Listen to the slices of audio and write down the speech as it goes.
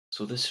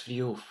So this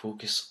video will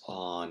focus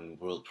on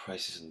world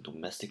prices and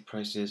domestic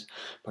prices.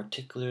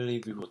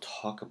 Particularly, we will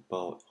talk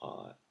about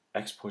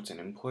exports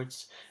and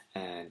imports.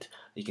 And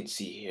you can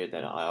see here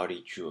that I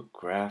already drew a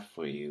graph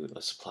for you,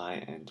 a supply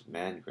and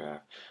demand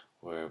graph,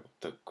 where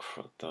the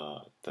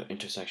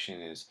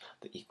intersection is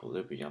the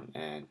equilibrium,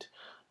 and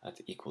at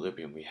the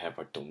equilibrium we have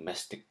our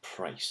domestic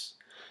price,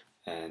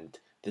 and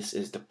this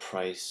is the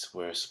price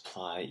where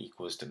supply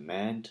equals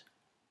demand.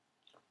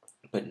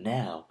 But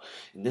now,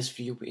 in this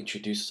video, we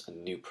introduce a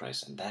new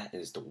price, and that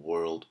is the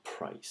world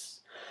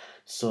price.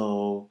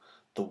 So,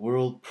 the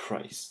world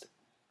price.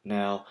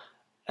 Now,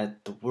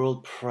 at the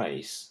world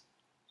price,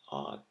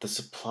 the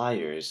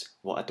suppliers,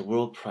 well, at the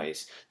world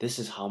price, this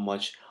is how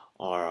much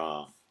our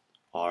uh,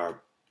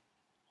 our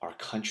our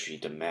country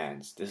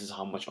demands. This is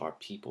how much our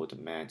people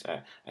demand.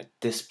 At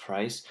this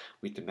price,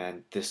 we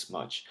demand this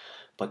much.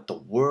 But the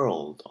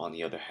world, on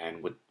the other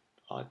hand, would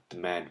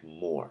demand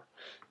more.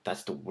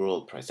 That's the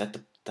world price.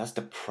 That's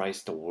the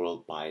price the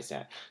world buys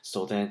at.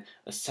 So then,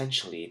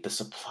 essentially, the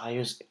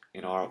suppliers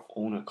in our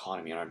own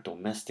economy, in our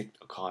domestic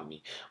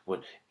economy,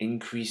 would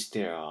increase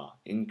their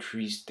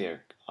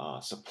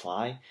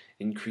supply,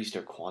 increase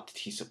their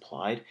quantity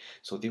supplied.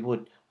 So they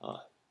would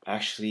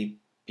actually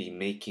be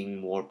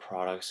making more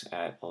products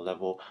at a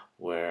level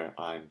where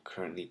I'm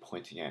currently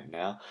pointing at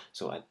now.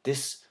 So at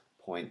this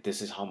point,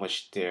 this is how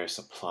much they're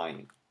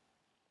supplying.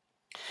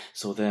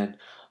 So then,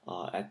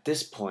 at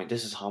this point,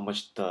 this is how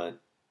much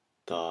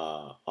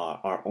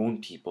our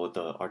own people,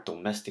 our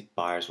domestic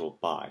buyers will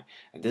buy,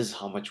 and this is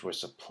how much we're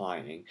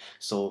supplying.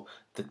 So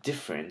the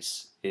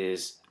difference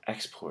is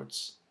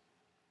exports.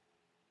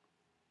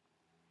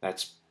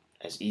 That's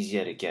as easy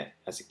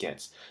as it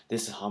gets.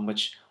 This is how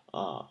much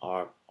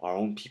our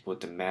own people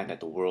demand at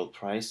the world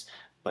price.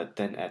 But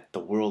then at the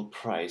world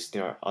price,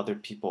 there are other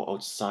people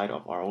outside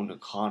of our own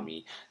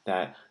economy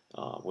that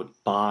would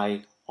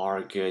buy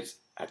our goods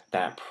at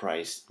that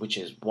price, which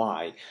is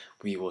why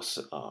we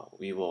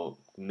will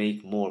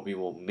make more. We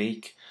will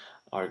make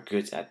our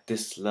goods at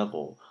this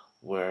level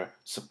where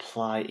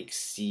supply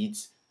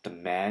exceeds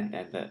demand,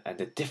 and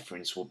the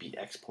difference will be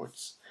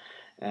exports.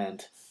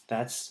 And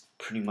that's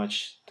pretty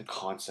much the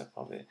concept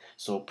of it.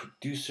 So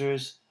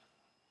producers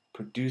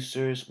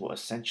will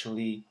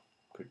essentially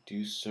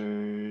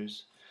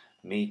producers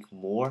make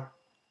more,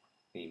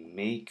 they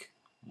make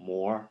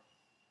more,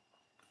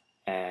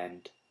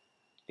 and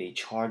they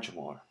charge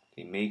more.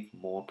 They make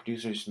more,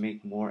 producers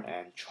make more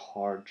and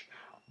charge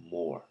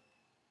more.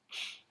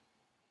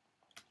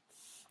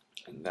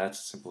 And that's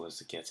as simple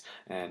as it gets.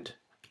 And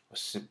a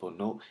simple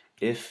note,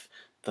 if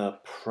the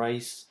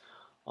price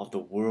of the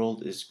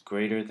world is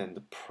greater than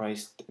the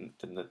price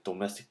than the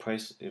domestic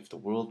price, if the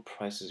world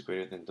price is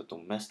greater than the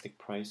domestic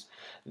price,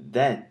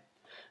 then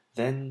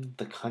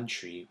the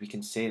country, we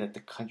can say that the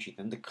country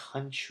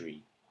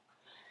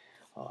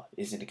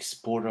is an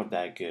exporter of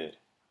that good,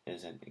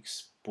 is an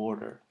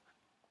exporter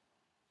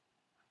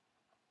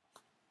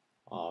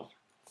of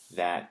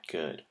that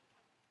good.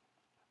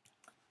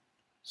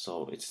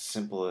 So it's as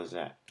simple as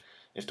that.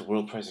 If the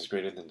world price is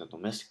greater than the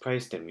domestic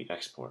price, then we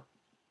export.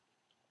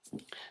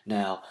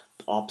 Now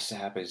the opposite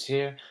happens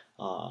here.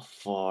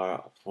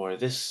 For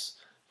this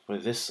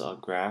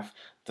graph,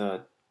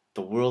 the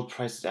world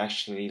price is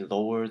actually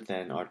lower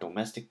than our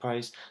domestic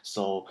price,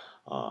 so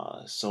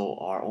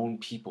our own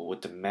people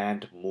would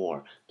demand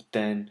more. But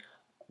then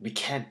we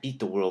can't beat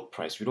the world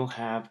price. We don't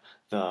have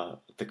the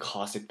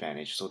cost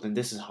advantage. So then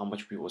this is how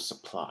much we will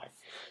supply.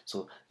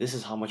 So this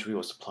is how much we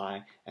will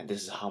supply, and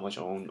this is how much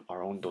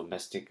our own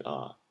domestic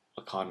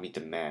economy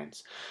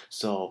demands.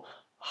 So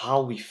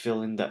how we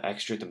fill in the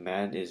extra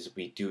demand is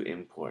we do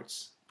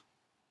imports.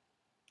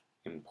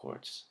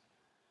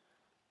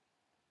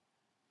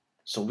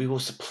 So we will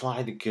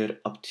supply the good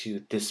up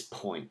to this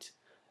point,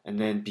 and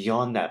then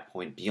beyond that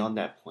point,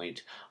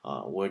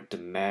 where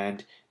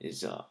demand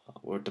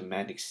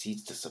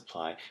exceeds the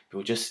supply, we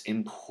will just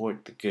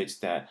import the goods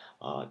that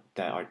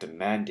are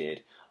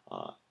demanded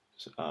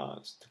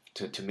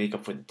to make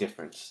up for the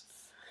difference.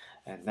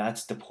 And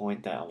that's the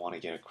point that I want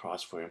to get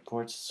across for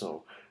imports.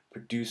 So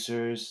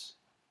producers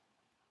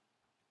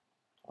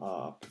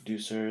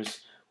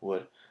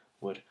would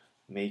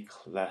make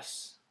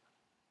less,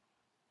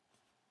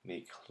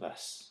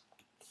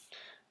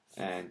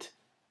 and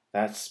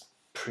that's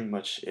pretty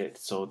much it.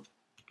 So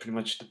pretty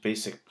much the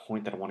basic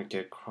point that I want to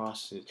get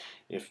across is,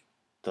 if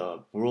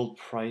the world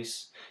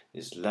price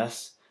is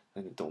less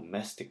than the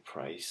domestic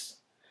price,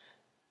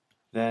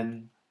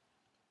 then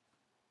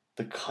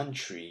the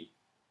country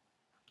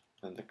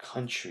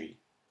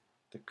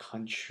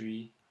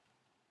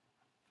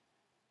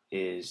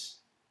is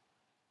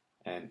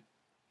an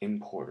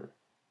importer,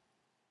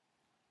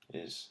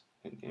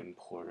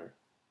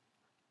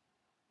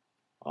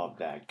 of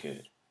that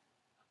good.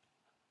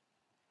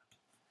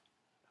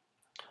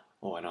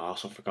 Oh, and I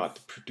also forgot,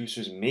 the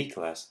producers make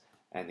less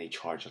and they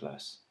charge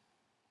less.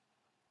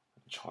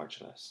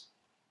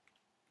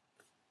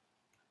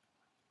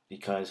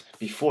 Because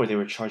before they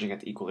were charging at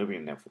the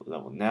equilibrium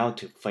level. Now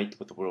to fight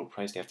with the world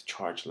price, they have to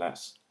charge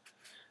less.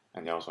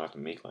 And they also have to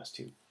make less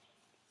too.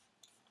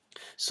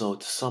 So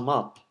to sum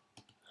up,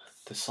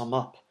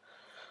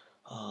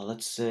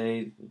 let's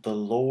say the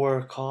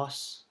lower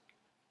costs.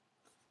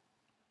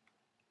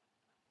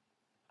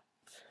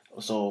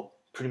 So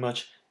pretty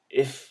much,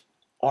 if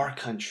our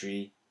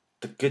country,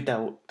 the good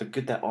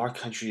that our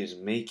country is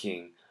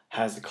making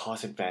has the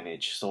cost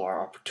advantage, so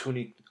our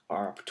opportunity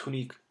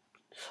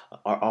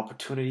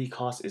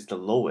cost is the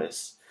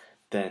lowest,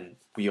 then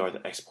we are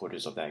the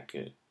exporters of that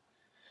good.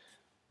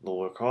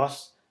 Lower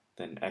cost,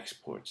 then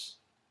exports,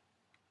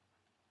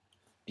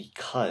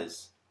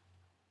 because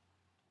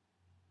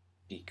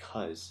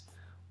because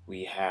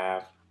we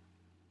have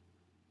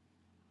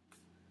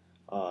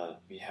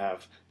we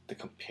have the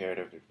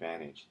comparative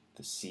advantage,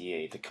 the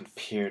CA, the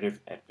comparative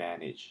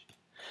advantage.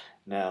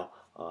 Now,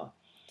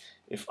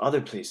 if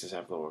other places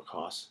have lower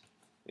costs,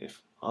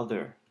 if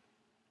other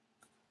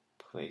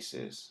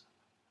places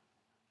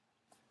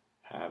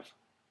have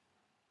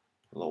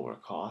lower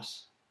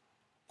costs,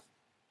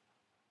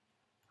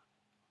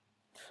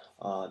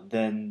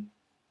 then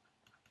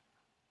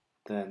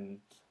then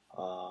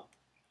uh,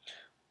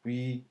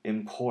 we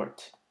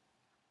import,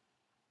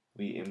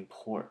 we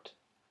import,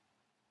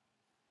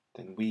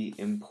 then we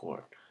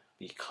import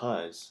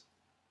because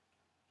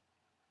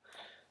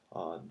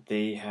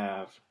they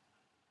have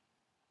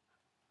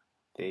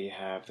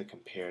the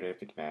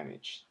comparative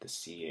advantage, the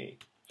CA.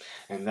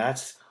 And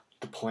that's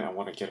the point I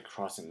want to get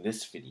across in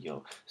this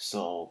video.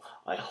 So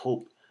I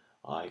hope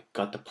I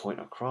got the point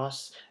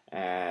across,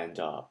 and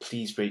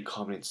please rate,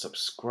 comment, and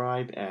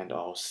subscribe, and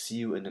I'll see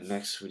you in the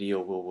next video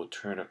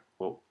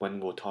where when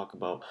we'll talk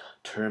about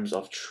terms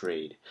of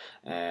trade.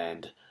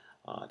 And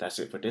that's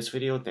it for this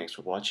video. Thanks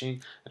for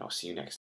watching, and I'll see you next time.